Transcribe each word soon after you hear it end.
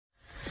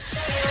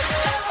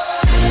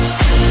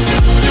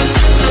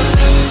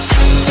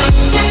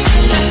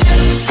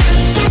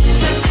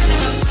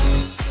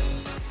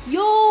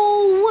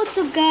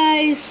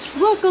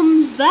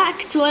back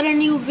to another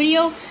new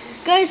video.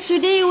 Guys,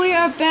 today we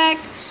are back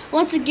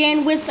once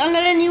again with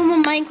another new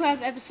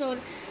Minecraft episode.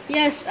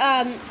 Yes,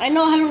 I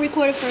know I haven't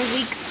recorded for a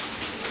week,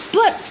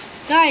 but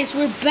guys,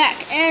 we're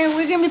back and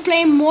we're gonna be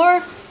playing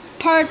more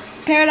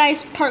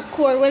Paradise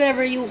Parkour,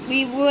 whatever you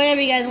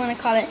guys want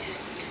to call it.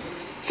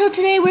 So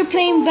today we're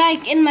playing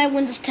back in my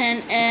Windows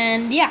 10,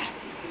 and yeah.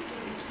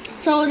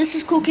 So this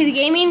is Cool Kid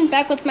Gaming,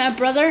 back with my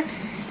brother,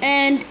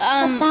 and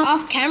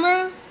off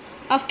camera,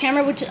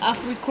 which is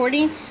off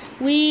recording.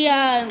 We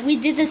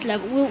did this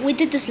level. We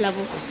did this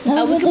level.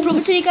 We can prove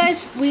it to you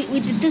guys. We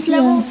did this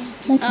level.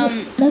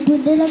 Like we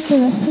did like the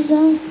rest of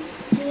them.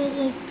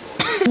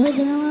 We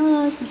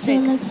didn't say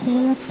like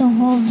the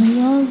whole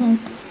video. Like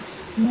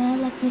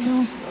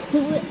do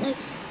it like.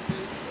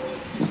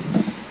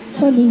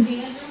 Sorry.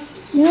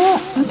 Yeah,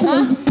 I'm too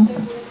lazy to talk.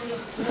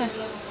 Okay.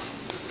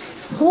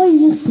 How are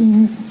you just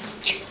doing it?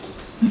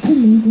 I'm too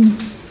lazy.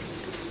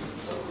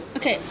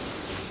 Okay.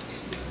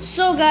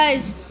 So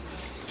guys,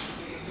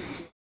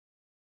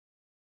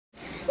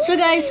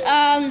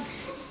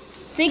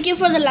 thank you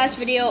for the last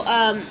video,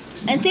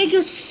 and thank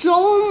you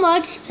so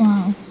much.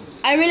 Wow.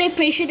 I really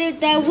appreciate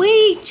it that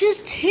we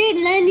just hit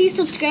 90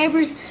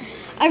 subscribers.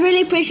 I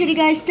really appreciate it,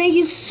 guys. Thank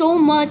you so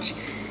much,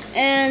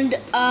 and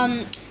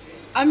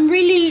I'm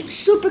really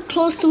super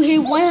close to hit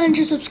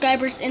 100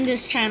 subscribers in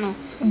this channel.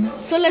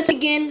 So let's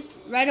begin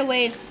right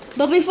away.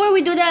 But before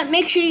we do that,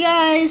 make sure you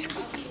guys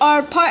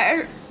click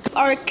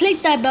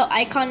that bell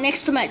icon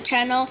next to my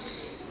channel,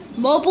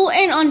 mobile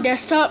and on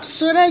desktop,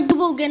 so that you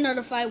will get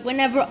notified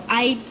whenever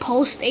I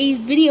post a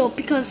video,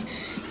 because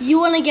you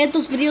want to get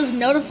those videos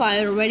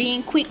notified already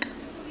and quick.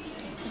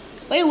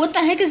 Wait, what the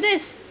heck is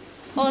this?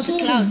 Oh, it's a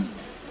cloud.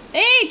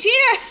 Hey,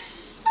 cheater!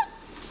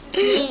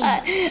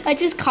 I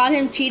just caught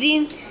him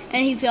cheating,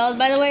 and he failed,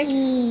 by the way.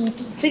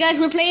 So guys,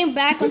 we're playing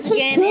back once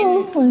again.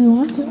 We're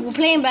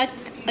playing back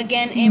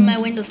again in my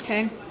Windows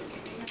 10.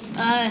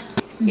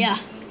 Yeah.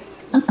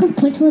 I could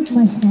put with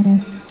my feather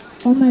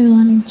or my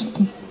running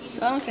chicken.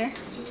 So I don't care.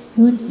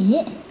 You wouldn't eat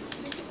it?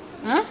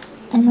 Huh?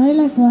 I know you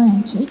like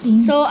running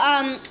chicken. So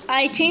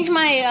I changed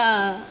my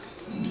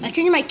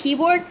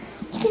keyboard.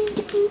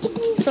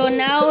 So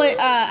now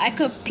I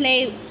could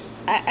play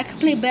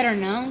better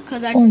now,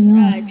 because I just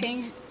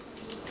changed.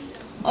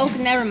 Oh,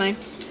 never mind.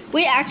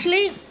 Wait,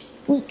 actually,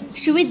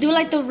 should we do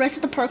like the rest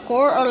of the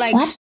parkour, or like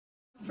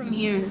from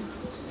here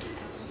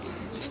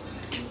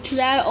to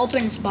that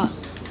open spot?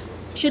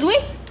 Should we?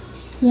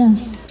 Yeah.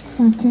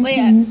 Wait.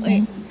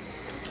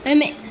 Let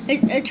me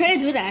try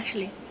to do that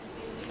actually.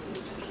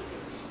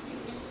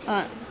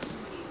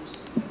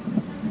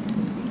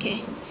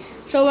 Okay.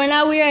 So right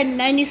now we are at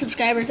 90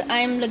 subscribers.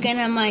 I'm looking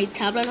at my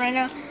tablet right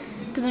now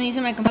because I'm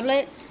using my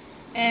tablet,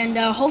 and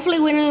hopefully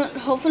when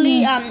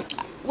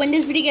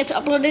this video gets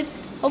uploaded,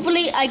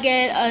 hopefully I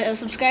get a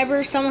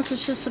subscriber. Someone should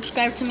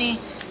subscribe to me,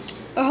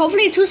 or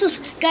hopefully two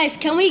guys.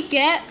 Can we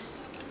get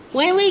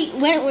when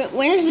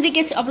this video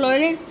gets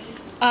uploaded?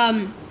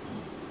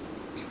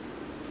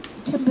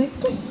 Can break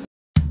this?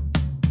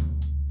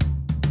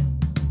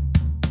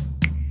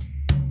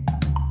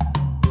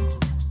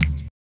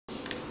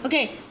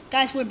 Okay,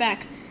 guys, we're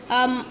back.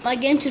 My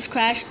game just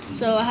crashed,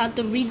 so I had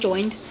to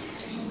rejoin.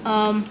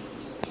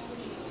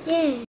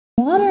 Yay.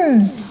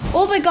 Water.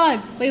 Oh my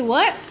God! Wait,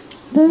 what?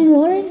 There's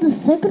water in the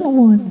second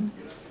one.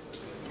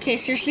 Okay,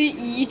 seriously,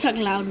 you talk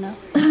loud now.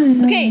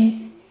 Okay,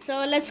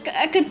 so let's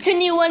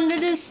continue under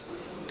this.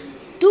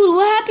 Dude,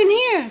 what happened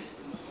here?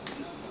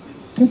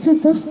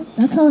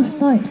 That's how it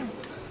started.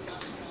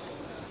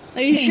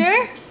 Are you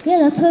sure?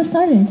 Yeah, that's how it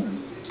started.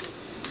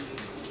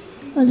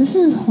 Oh, this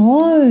is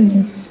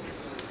hard.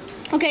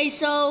 Okay,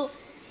 so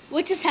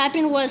what just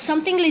happened was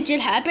something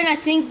legit happened. I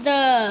think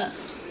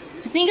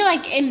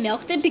like it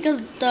melted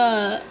because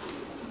the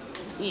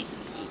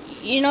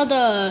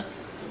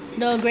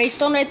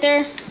gravestone right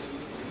there.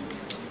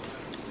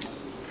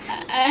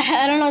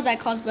 I don't know what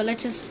that caused, but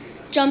let's just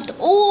jump.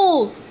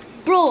 Oh,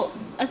 bro.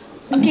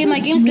 Okay,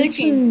 my game's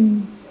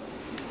glitching.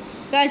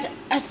 Guys,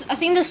 I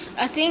think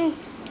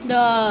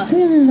the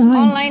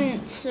online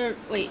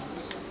wait,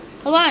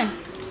 hold on,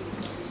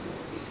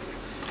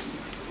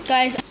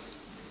 guys.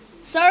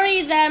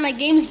 Sorry that my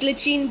game's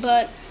glitching,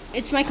 but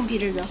it's my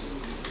computer though.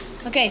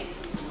 Okay,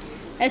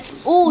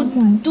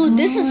 dude,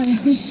 this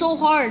is so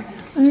hard.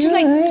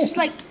 Just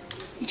like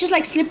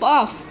slip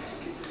off.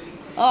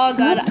 Oh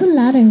God,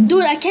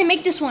 dude, I can't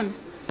make this one.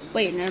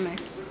 Wait, never mind.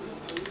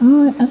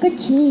 Oh, I could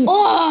cheat.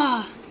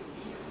 Oh,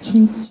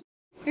 you're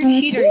a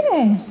cheater.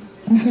 That's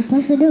what I'm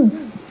supposed to do.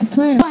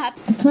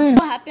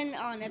 What happened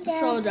on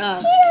episode?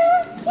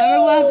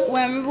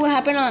 Remember what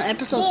happened on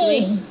episode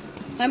 3?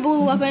 Remember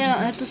what happened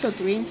on episode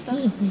 3 and stuff?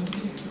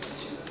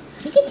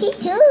 You can cheat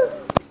too.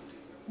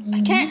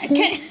 I can't.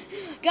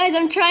 Guys,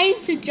 I'm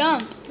trying to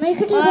jump. No, you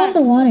could just go in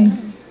the water.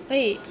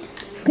 Wait.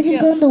 Could you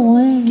go in the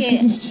water and you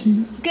could just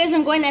cheat? Guys,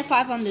 I'm going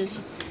F5 on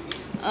this.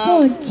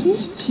 Oh,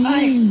 just cheat.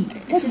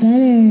 That's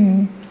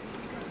better.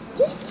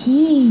 Just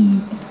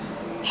cheat.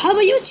 How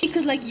about you cheat?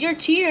 Because like you're a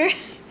cheater.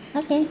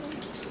 Okay.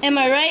 Am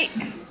I right?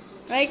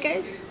 Right,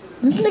 guys?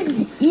 This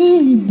looks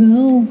easy,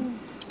 bro.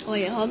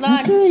 Wait, hold I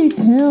on. can really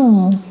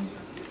tell.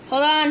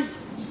 Hold on.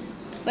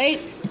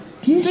 Wait.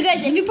 So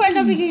guys, if you're part of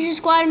the notification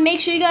squad, make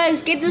sure you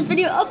guys get this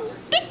video a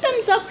big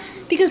thumbs up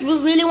because we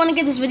really want to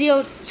get this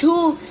video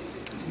to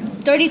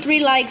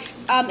 33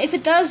 likes. If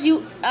it does,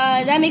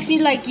 that makes me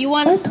like you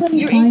want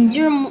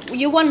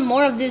you want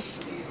more of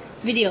this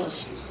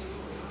videos.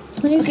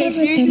 Okay,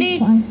 seriously,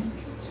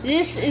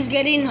 this is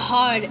getting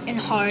hard and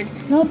hard.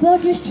 No, bro,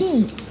 just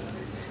cheat.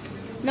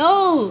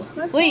 No,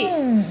 wait.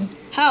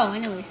 How?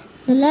 Anyways.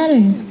 The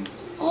ladders.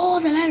 Oh,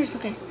 the ladders.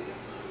 Okay.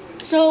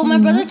 So my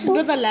brother just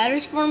built the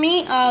ladders for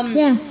me.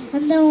 Yeah,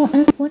 and then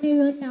when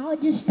you run now,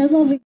 just step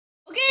over.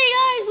 Okay,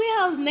 guys, we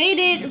have made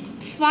it.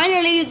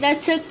 Finally,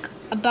 that took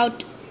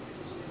about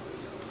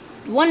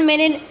 1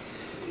 minute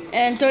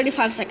and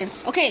 35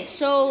 seconds. Okay,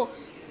 so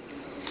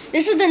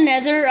this is the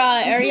nether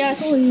area.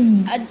 So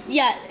easy.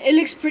 Yeah, it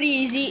looks pretty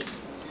easy.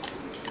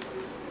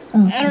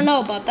 Oh, I don't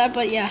know about that,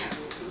 but yeah.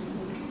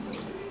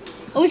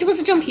 Are we supposed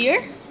to jump here?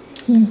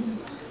 Yeah.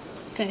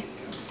 Okay.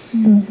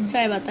 Bro.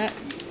 Sorry about that.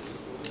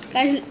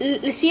 Guys,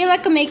 let's see if I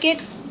can make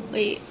it.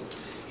 Wait.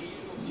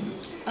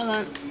 Hold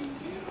on.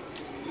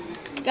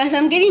 Guys,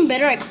 I'm getting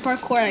better at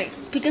parkour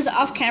because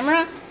off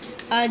camera,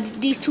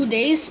 these 2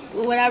 days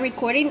without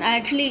recording, I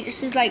actually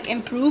just like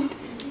improved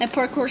my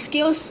parkour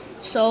skills.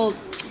 So,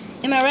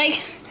 am I right?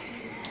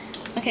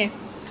 Okay.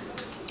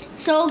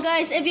 So,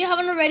 guys, if you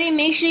haven't already,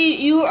 make sure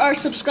you are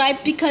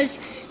subscribed because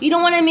you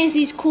don't want to miss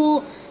these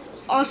cool,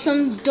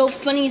 awesome, dope,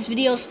 funny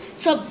videos.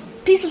 So,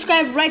 please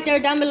subscribe right there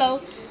down below.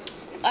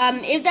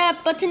 If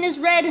that button is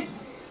red,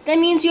 that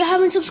means you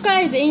haven't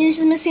subscribed and you're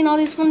just missing all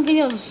these fun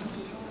videos.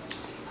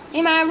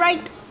 Am I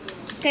right?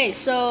 Okay,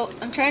 so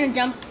I'm trying to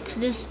jump to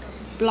this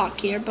block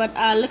here, but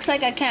looks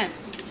like I can't.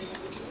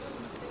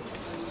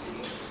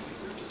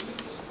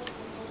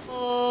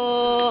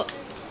 Oh,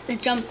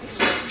 let's jump.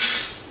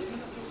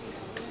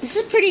 This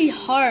is pretty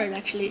hard,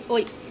 actually. Oh,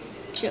 wait,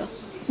 chill.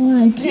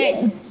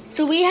 Okay,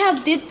 so we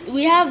have did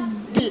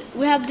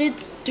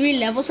 3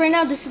 levels right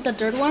now. This is the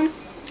 3rd one.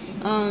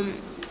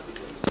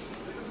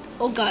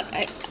 Oh god,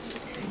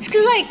 it's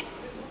cause like,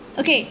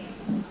 okay,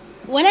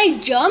 when I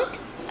jumped,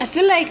 I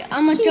feel like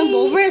I'm gonna jump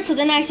over it, so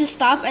then I just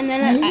stop and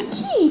then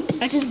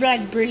I just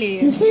like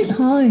brilliant. This is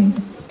hard.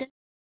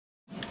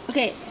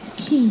 Okay.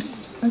 Cheat.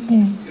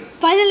 Okay.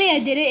 Finally, I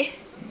did it.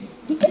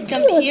 You can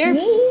Jump here.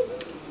 Me.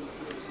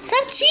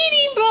 Stop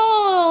cheating,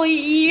 bro!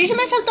 You just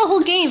messed up the whole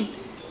game.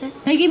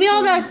 Give me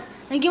all that.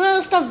 Give me all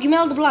the stuff. Give me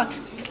all the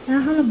blocks. I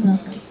don't have a block.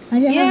 I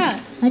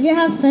just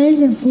have feathers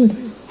and food.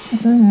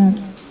 That's all I have.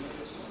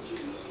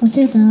 That's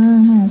it. All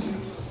I have.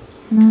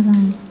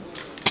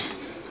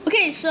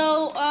 Okay,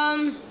 so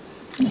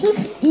this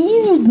looks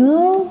easy,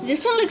 bro.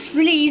 This one looks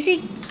really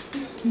easy.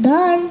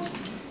 Done.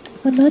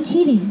 But not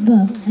cheating,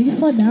 bro. I just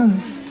fall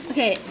down.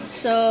 Okay,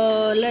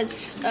 so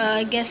let's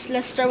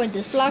let's start with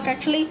this block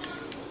actually.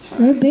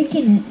 We're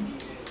breaking it.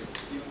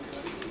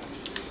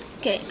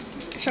 Okay,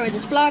 start with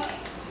this block.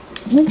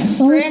 Looks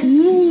so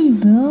easy,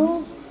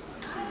 bro.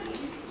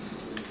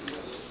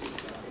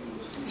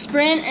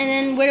 Sprint, and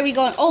then where are we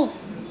going? Oh,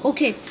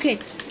 okay.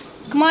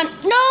 Come on.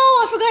 No,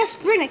 I forgot to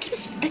sprint.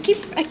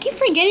 I keep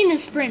forgetting to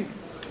sprint.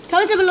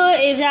 Comment down below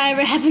if that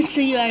ever happens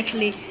to you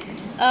actually.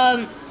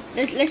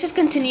 Let's just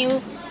continue.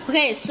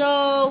 Okay,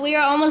 so we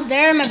are almost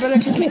there. My brother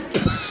just made.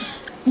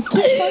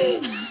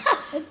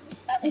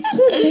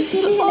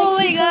 Oh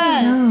my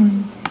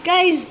god,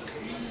 guys!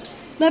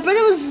 My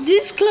brother was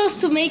this close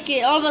to make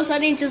it. All of a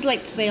sudden, he just like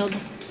failed.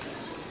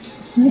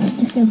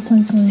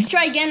 Let's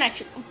try again,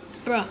 actually,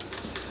 bro.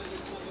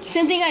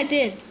 Same thing I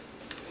did,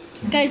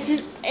 guys.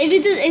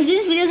 If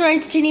these videos are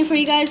entertaining for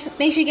you guys,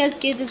 make sure you guys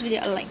give this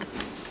video a like.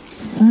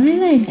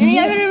 And if you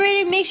haven't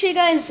already, make sure you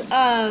guys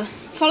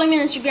follow me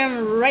on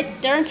Instagram right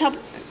there on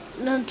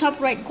the top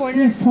right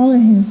corner. Yeah, follow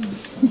him.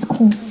 He's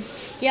cool.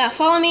 Yeah,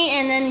 follow me,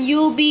 and then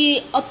you'll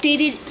be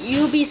updated.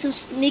 You'll be some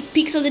sneak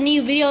peeks of the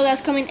new video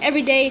that's coming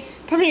every day,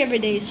 probably every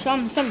day,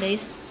 some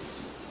days.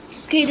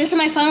 Okay, this is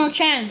my final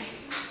chance.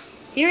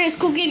 Here is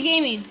Cool Kid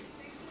Gaming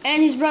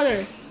and his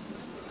brother.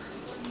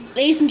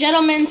 Ladies and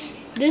gentlemen,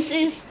 this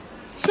is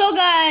so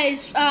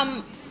guys.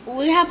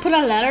 We have put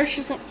a ladder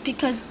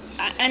because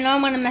I know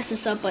I'm gonna mess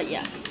this up, but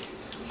yeah.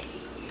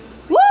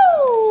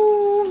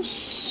 Woo!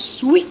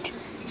 Sweet.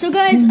 So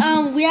guys,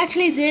 we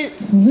actually did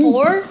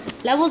 4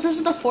 levels. This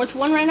is the 4th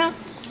one right now.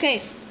 Okay.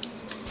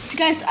 So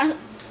guys,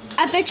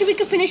 I bet you we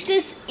could finish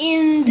this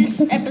in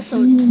this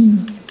episode.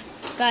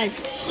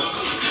 Guys,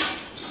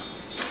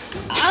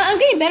 I'm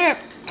getting better.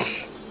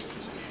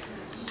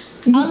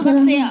 I was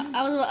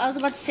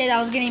about to say that I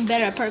was getting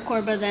better at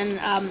parkour, but then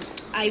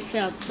I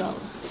failed. So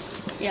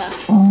yeah.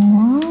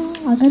 Oh,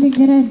 I gotta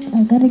get a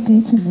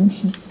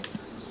solution.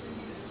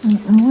 I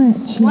want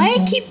to cheat. Why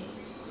I keep?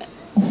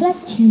 I feel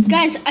like cheating.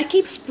 Guys, I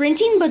keep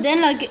sprinting, but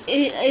then like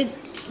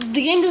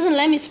the game doesn't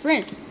let me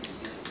sprint.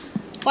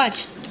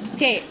 Watch.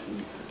 Okay,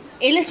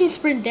 it lets me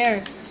sprint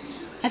there.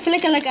 I feel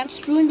like I'm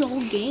just ruined the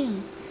whole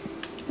game.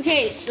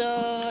 Okay, so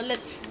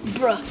let's,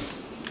 bruh.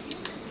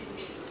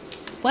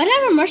 Why did I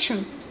have a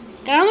mushroom?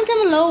 Comment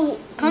down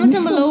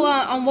below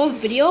on what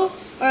video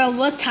or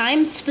what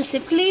time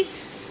specifically.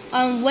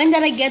 When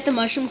did I get the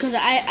mushroom? Because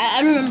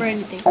I don't remember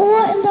anything.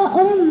 Oh, in the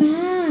other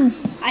map.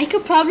 I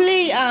could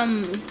probably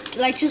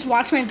like just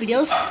watch my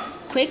videos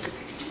quick,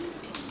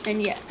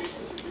 and yeah.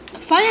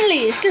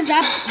 Finally, it's because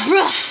that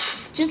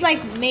bruh just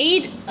like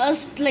made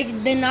us like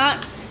did not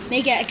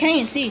make it. I can't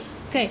even see.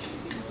 Okay.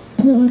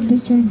 Put on the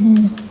giant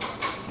head.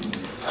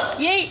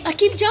 Yay! I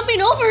keep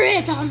jumping over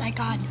it. Oh my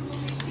god.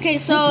 Okay,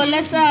 so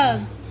let's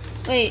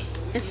wait.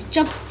 Let's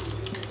jump.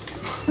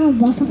 Oh,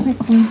 boss of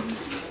Parkour.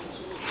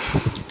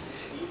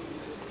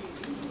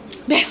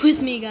 Bear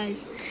with me,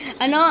 guys.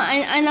 I know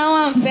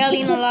I'm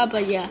failing a lot,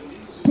 but yeah.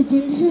 But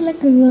then this is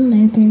like a real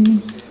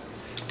library.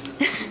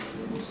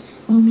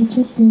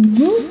 Check this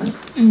book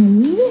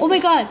and read it. Oh my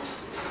god,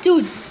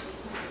 dude.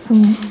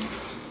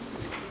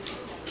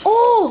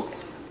 Oh,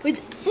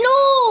 wait,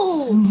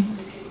 no,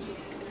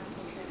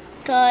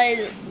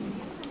 guys.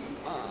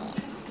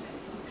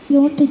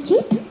 You want to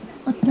cheat?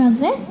 Otra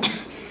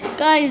vez?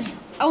 Guys,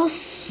 I was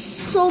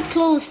so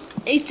close.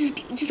 It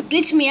just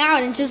glitched me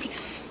out and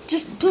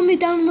just put me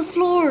down on the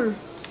floor.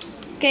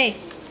 Okay,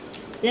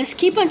 let's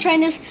keep on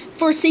trying this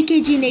for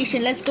CKG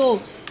Nation. Let's go.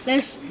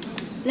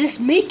 Let's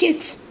make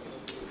it.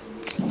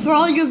 For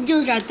all your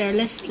viewers out there,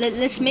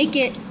 let's make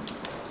it.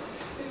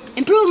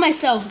 Improve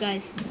myself,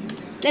 guys.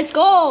 Let's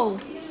go.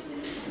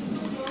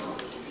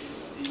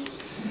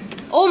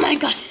 Oh my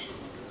god.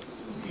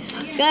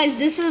 Guys,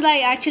 this is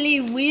like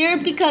actually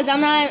weird because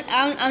I'm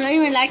not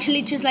even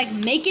actually just like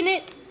making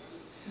it.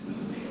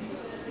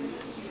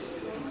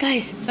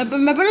 Guys,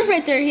 my brother's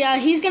right there.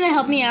 He's gonna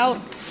help me out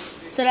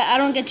so that I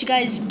don't get you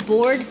guys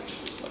bored.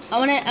 I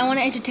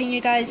wanna entertain you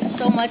guys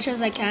so much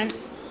as I can.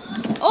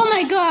 Oh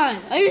my god!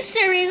 Are you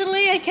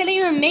seriously? I can't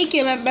even make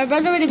it. My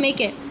brother already make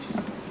it.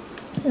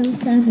 I'm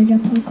savage. I'm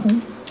Parkour.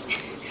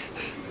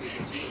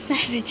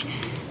 Savage.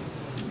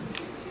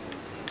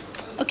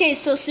 Okay,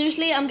 so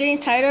seriously, I'm getting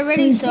tired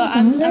already. So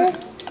I'm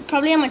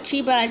probably I'm a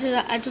cheat, but I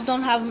just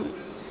don't have.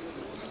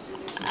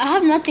 I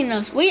have nothing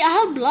else. Wait, I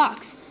have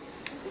blocks.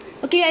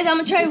 Okay, guys,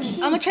 I'm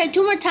gonna try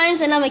 2 more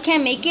times, and if I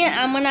can't make it,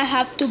 I'm gonna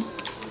have to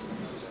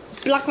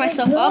block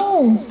myself up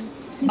all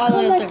the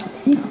way up there.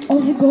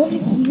 If you go over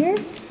here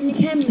and you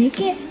can't make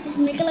it, just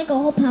make it like a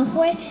whole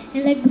pathway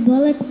and like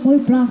build like more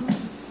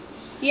blocks.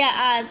 Yeah,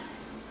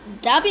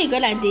 that'd be a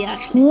good idea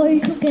actually. Or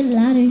you could get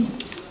ladders.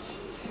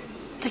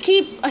 I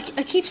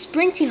keep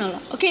sprinting a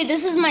lot. Okay,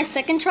 this is my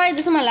second try.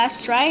 This is my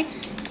last try.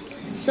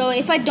 So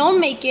if I don't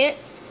make it,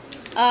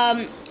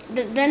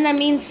 then that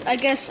means I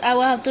guess I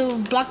will have to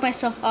block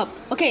myself up.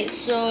 Okay,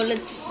 so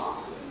let's.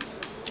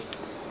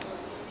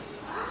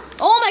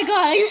 Oh my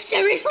god, are you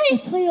seriously?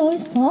 That's why you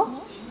always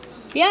fall?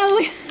 Yeah.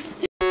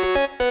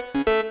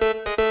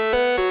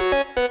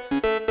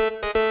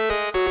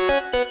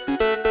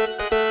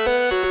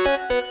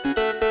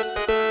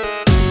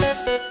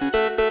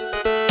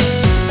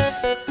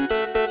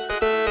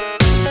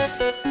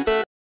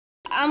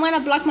 I'm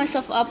gonna block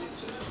myself up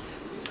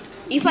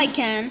if I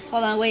can.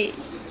 Hold on, wait.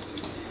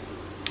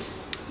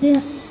 Do you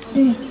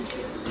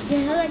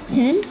have like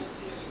 10?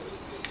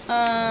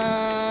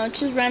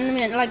 Just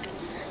randomly, like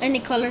any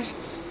colors.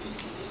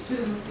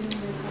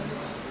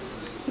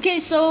 Okay,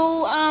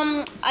 so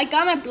I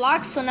got my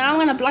blocks, so now I'm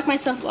gonna block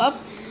myself up.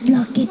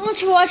 Block it. Thank you so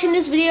much for watching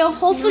this video.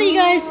 Hopefully you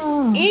guys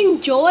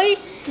enjoy.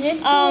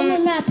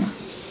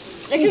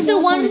 Let's just do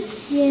one.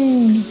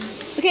 Yeah.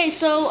 Okay,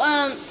 so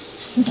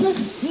this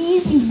looks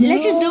easy, bro.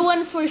 let's just do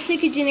one for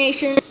CKG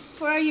Nation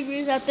for all you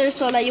viewers out there,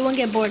 so that you won't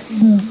get bored.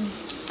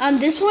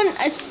 This one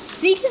I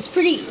think it's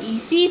pretty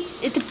easy.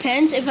 It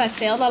depends if I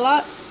failed a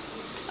lot.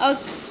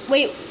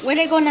 Wait, where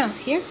did I go now?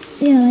 Here?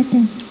 Yeah, right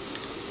there.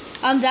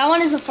 That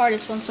one is the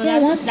farthest one, so Yeah,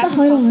 that's the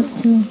hard impossible.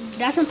 one too.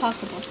 That's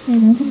impossible. Yeah,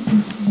 that's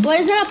impossible. Well,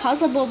 it's not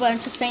possible, but I'm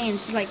just saying,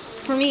 just like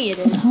for me it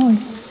It's is. hard.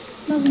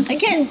 No, I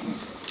can't.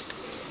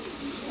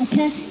 I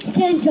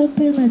can't jump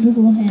in my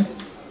Google head.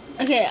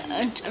 Okay.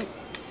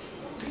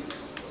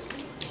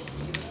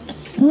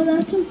 Oh,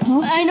 that's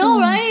impossible. I know,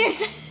 right?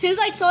 It's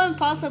like so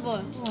impossible.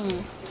 Oh.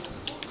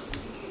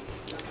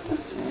 What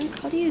the heck?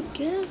 How do you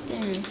get up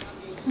there?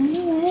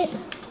 Alright.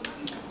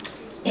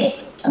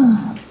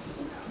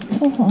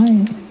 So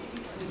hard.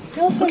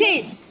 No,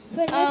 Okay.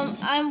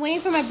 I'm waiting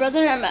for my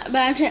brother. I'm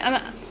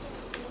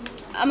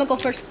gonna go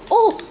first.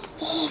 Oh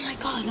my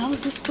god, that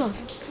was this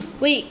close.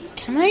 Wait,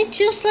 can I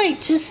just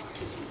like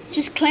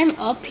just climb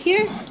up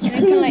here? You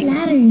can like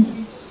ladders.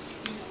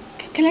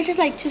 Can I just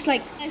like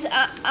guys,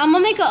 I'm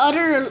gonna make a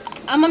other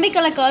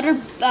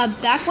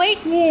back way.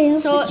 Yeah,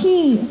 so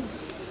cheat.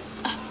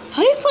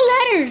 How do you put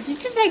ladders? You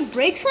just like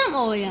break some?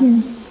 Oh yeah.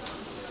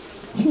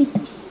 Cheat.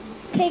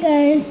 Okay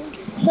guys.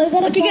 So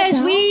okay guys,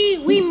 we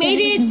made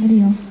it.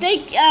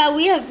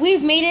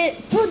 We've made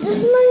it. Bro,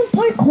 this is not even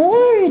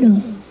parkour.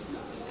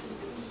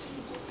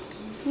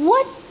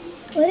 What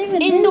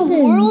even in the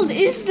world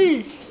is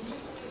this?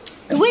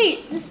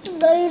 Wait. This is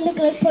not even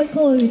looking like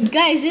parkour.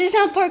 Guys, this is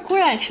not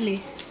parkour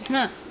actually. It's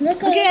not.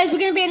 Okay guys, we're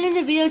gonna be ending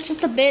the video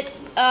just a bit.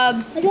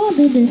 I don't want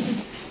to do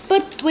this.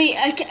 But wait,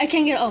 I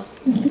can't get. Oh.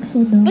 This looks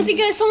so dumb. But thank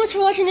you guys so much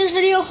for watching this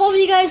video.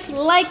 Hopefully you guys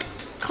like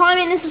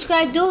comment, and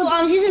subscribe.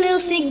 Here's a little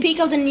sneak peek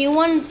of the new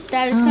one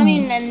that is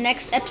coming in the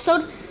next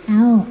episode.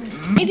 Ow.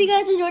 If you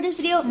guys enjoyed this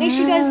video, make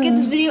sure you guys give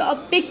this video a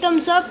big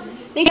thumbs up.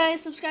 Make sure you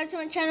guys subscribe to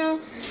my channel.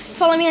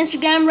 Follow me on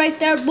Instagram right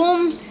there.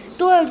 Boom.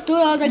 Do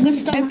all that good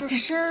stuff. And for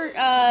sure,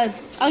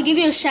 I'll give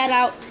you a shout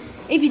out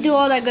if you do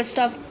all that good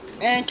stuff.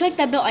 And click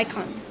that bell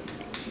icon.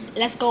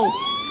 Let's go.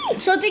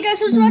 So thank you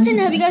guys for watching.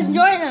 Hope you guys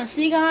enjoyed, and I'll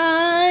see you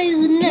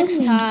guys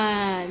next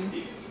time.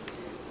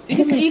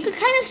 You could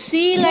kind of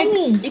see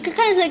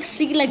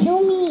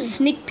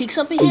sneak peeks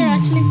up in here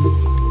actually.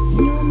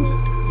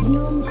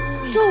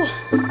 So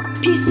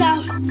peace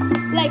out.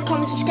 Like,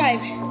 comment, subscribe.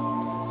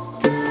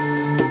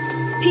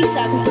 Peace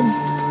out, guys.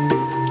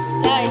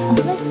 Bye. I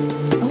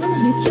want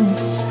to hit you.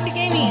 The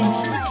gaming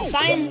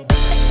sign.